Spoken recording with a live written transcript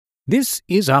This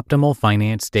is Optimal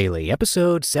Finance Daily,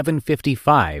 episode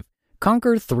 755,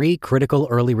 Conquer 3 Critical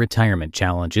Early Retirement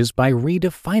Challenges by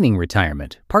Redefining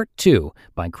Retirement, Part 2,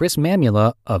 by Chris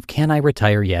Mamula of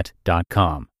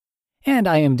CanIRetireYet.com. And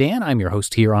I am Dan, I'm your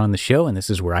host here on the show, and this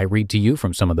is where I read to you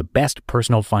from some of the best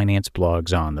personal finance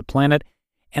blogs on the planet.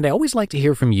 And I always like to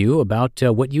hear from you about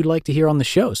what you'd like to hear on the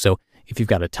show. So if you've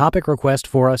got a topic request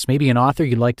for us, maybe an author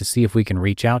you'd like to see if we can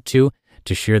reach out to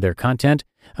share their content,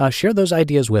 share those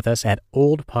ideas with us at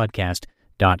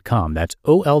oldpodcast.com. That's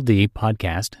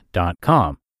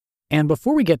oldpodcast.com. And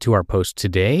before we get to our post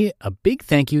today, a big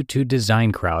thank you to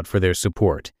DesignCrowd for their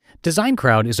support.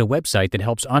 DesignCrowd is a website that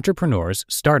helps entrepreneurs,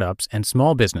 startups, and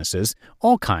small businesses,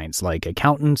 all kinds like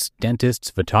accountants,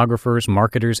 dentists, photographers,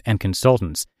 marketers, and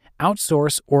consultants,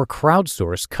 outsource or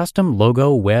crowdsource custom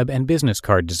logo, web, and business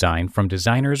card design from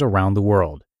designers around the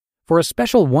world. For a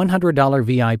special $100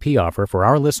 VIP offer for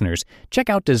our listeners, check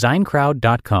out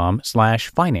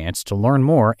designcrowd.com/finance to learn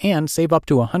more and save up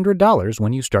to $100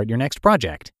 when you start your next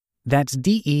project. That's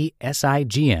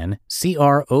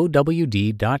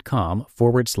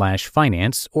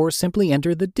DESIGNCROWD.com/finance, or simply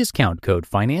enter the discount code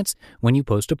FINANCE when you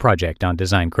post a project on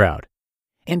DesignCrowd.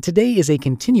 And today is a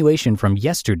continuation from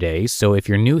yesterday, so if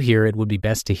you're new here, it would be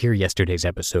best to hear yesterday's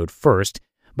episode first.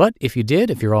 But if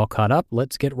you're all caught up,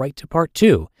 let's get right to part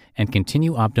 2 and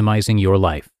continue optimizing your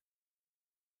life.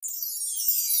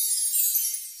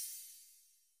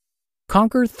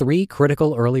 Conquer 3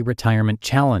 Critical Early Retirement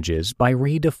Challenges by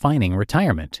Redefining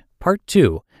Retirement, Part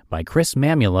 2, by Chris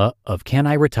Mamula of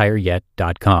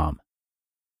CanIRetireYet.com.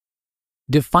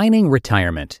 Defining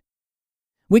retirement.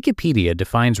 Wikipedia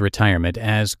defines retirement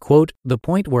as, quote, the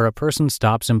point where a person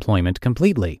stops employment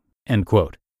completely, end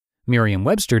quote.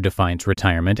 Merriam-Webster defines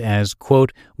retirement as,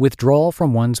 quote, withdrawal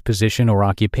from one's position or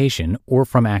occupation or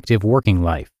from active working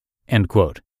life, end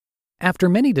quote. After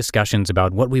many discussions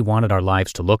about what we wanted our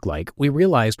lives to look like, we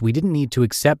realized we didn't need to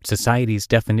accept society's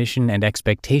definition and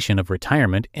expectation of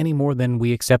retirement any more than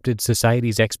we accepted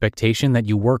society's expectation that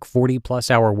you work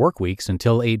 40-plus-hour work weeks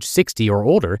until age 60 or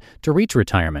older to reach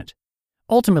retirement.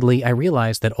 Ultimately, I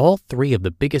realized that all 3 of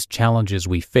the biggest challenges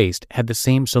we faced had the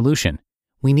same solution.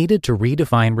 We needed to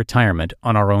redefine retirement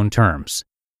on our own terms.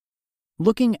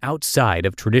 Looking outside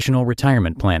of traditional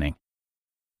retirement planning.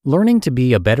 Learning to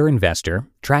be a better investor,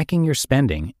 tracking your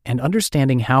spending, and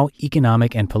understanding how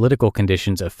economic and political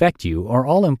conditions affect you are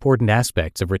all important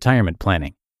aspects of retirement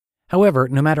planning. However,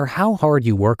 no matter how hard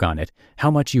you work on it, how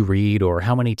much you read, or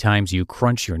how many times you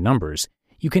crunch your numbers,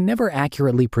 you can never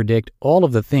accurately predict all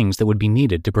of the things that would be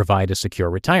needed to provide a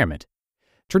secure retirement.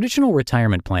 Traditional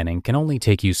retirement planning can only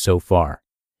take you so far.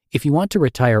 If you want to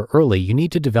retire early, you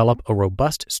need to develop a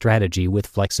robust strategy with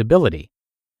flexibility.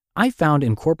 I found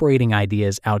incorporating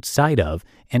ideas outside of,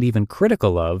 and even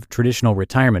critical of, traditional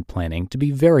retirement planning to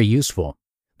be very useful.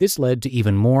 This led to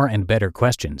even more and better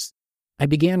questions. I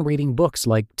began reading books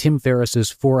like Tim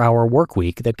Ferriss's 4-Hour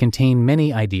Workweek that contain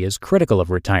many ideas critical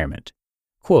of retirement.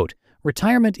 Quote,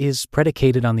 retirement is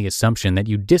predicated on the assumption that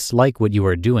you dislike what you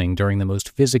are doing during the most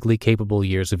physically capable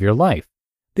years of your life.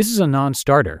 This is a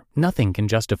non-starter. Nothing can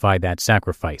justify that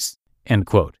sacrifice, end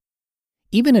quote.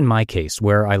 Even in my case,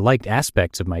 where I liked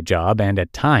aspects of my job and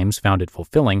at times found it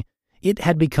fulfilling, it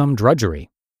had become drudgery.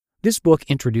 This book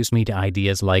introduced me to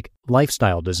ideas like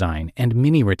lifestyle design and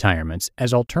mini-retirements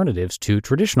as alternatives to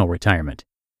traditional retirement.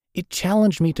 It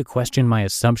challenged me to question my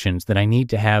assumptions that I need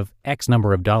to have X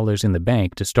number of dollars in the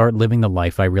bank to start living the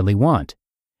life I really want.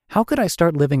 How could I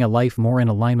start living a life more in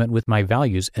alignment with my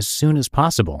values as soon as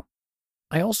possible?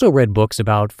 I also read books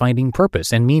about finding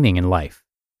purpose and meaning in life.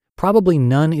 Probably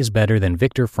none is better than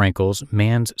Viktor Frankl's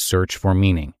Man's Search for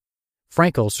Meaning.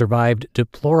 Frankl survived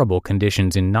deplorable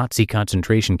conditions in Nazi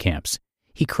concentration camps.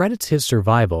 He credits his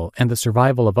survival and the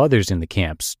survival of others in the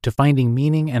camps to finding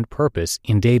meaning and purpose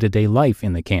in day-to-day life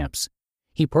in the camps.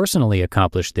 He personally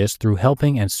accomplished this through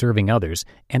helping and serving others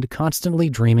and constantly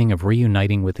dreaming of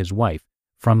reuniting with his wife,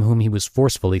 from whom he was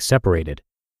forcefully separated.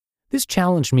 This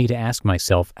challenged me to ask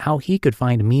myself how he could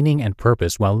find meaning and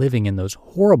purpose while living in those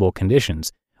horrible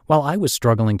conditions, while I was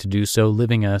struggling to do so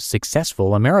living a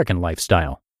successful American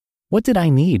lifestyle. What did I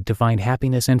need to find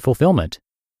happiness and fulfillment?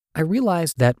 I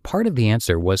realized that part of the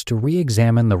answer was to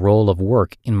re-examine the role of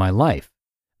work in my life.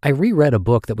 I reread a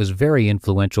book that was very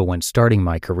influential when starting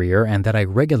my career and that I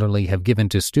regularly have given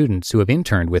to students who have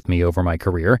interned with me over my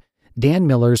career, Dan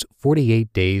Miller's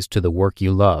 48 Days to the Work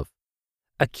You Love.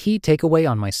 A key takeaway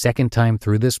on my second time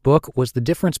through this book was the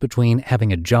difference between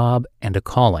having a job and a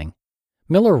calling.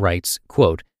 Miller writes,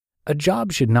 quote, a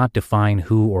job should not define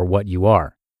who or what you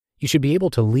are. You should be able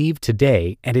to leave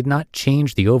today and it not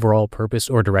change the overall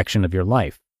purpose or direction of your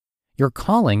life. Your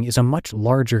calling is a much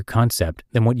larger concept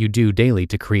than what you do daily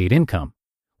to create income.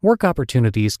 Work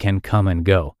opportunities can come and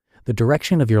go. The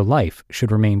direction of your life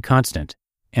should remain constant."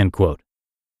 End quote.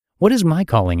 What is my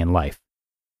calling in life?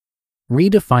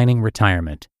 Redefining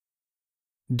retirement.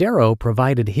 Darrow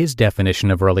provided his definition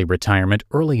of early retirement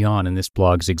early on in this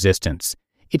blog's existence.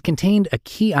 It contained a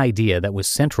key idea that was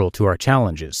central to our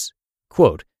challenges.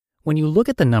 Quote, "When you look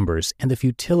at the numbers and the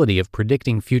futility of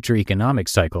predicting future economic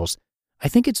cycles, I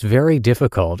think it's very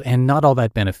difficult and not all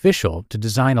that beneficial to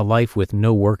design a life with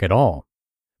no work at all.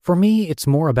 For me, it's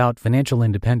more about financial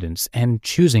independence and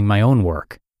choosing my own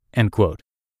work." End quote.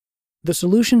 The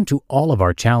solution to all of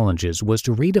our challenges was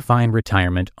to redefine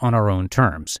retirement on our own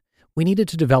terms. We needed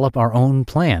to develop our own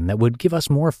plan that would give us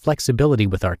more flexibility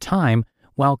with our time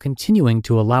while continuing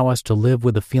to allow us to live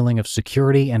with a feeling of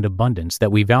security and abundance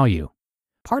that we value.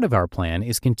 Part of our plan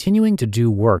is continuing to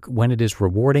do work when it is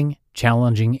rewarding,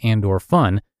 challenging, and/or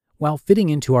fun, while fitting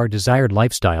into our desired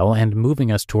lifestyle and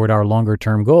moving us toward our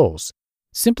longer-term goals.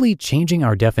 Simply changing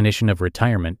our definition of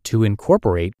retirement to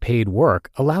incorporate paid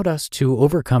work allowed us to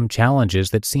overcome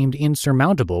challenges that seemed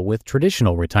insurmountable with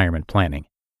traditional retirement planning.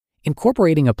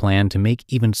 Incorporating a plan to make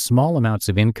even small amounts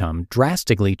of income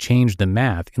drastically changed the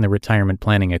math in the retirement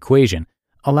planning equation,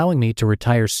 allowing me to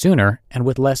retire sooner and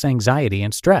with less anxiety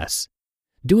and stress.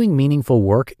 Doing meaningful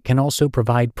work can also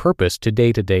provide purpose to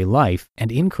day-to-day life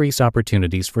and increase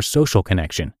opportunities for social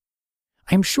connection.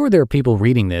 I'm sure there are people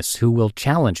reading this who will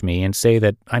challenge me and say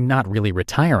that I'm not really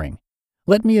retiring.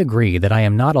 Let me agree that I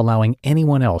am not allowing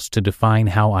anyone else to define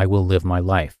how I will live my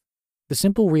life. The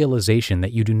simple realization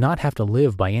that you do not have to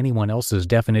live by anyone else's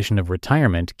definition of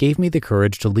retirement gave me the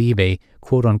courage to leave a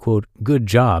quote-unquote good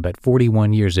job at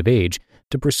 41 years of age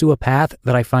to pursue a path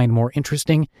that I find more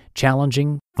interesting,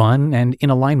 challenging, fun, and in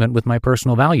alignment with my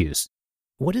personal values.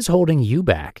 What is holding you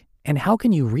back? And how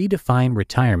can you redefine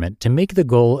retirement to make the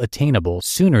goal attainable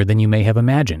sooner than you may have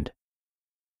imagined?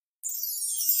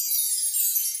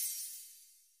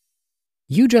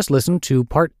 You just listened to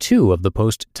part 2 of the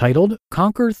post titled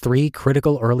Conquer 3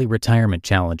 Critical Early Retirement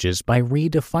Challenges by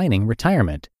Redefining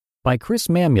Retirement by Chris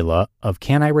Mamula of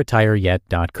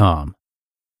CanIRetireYet.com.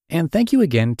 And thank you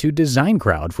again to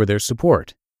DesignCrowd for their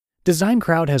support.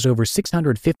 DesignCrowd has over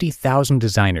 650,000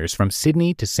 designers from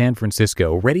Sydney to San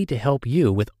Francisco ready to help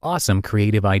you with awesome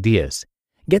creative ideas.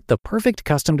 Get the perfect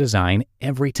custom design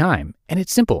every time, and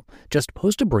it's simple. Just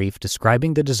post a brief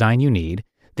describing the design you need,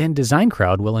 then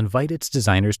DesignCrowd will invite its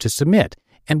designers to submit,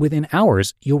 and within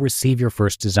hours, you'll receive your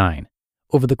first design.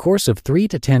 Over the course of 3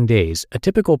 to 10 days, a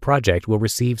typical project will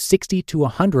receive 60 to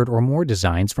 100 or more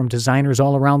designs from designers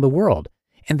all around the world,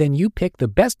 and then you pick the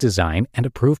best design and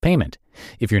approve payment.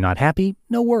 If you're not happy,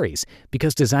 no worries,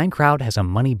 because DesignCrowd has a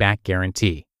money-back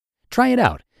guarantee. Try it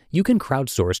out. You can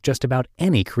crowdsource just about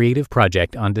any creative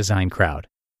project on DesignCrowd.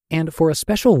 And for a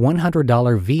special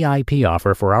 $100 VIP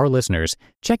offer for our listeners,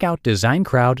 check out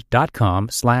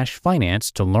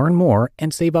designcrowd.com/finance to learn more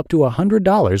and save up to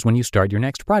 $100 when you start your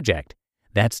next project.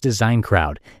 That's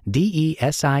DesignCrowd,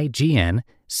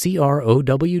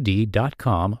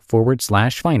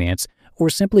 DesignCrowd.com/finance, or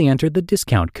simply enter the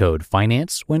discount code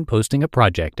FINANCE when posting a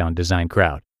project on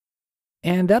DesignCrowd.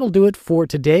 And that'll do it for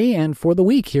today and for the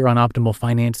week here on Optimal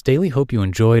Finance Daily. Hope you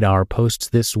enjoyed our posts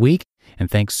this week,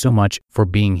 and thanks so much for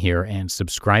being here and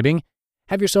subscribing.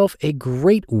 Have yourself a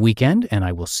great weekend, and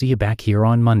I will see you back here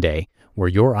on Monday, where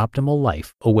your optimal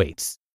life awaits.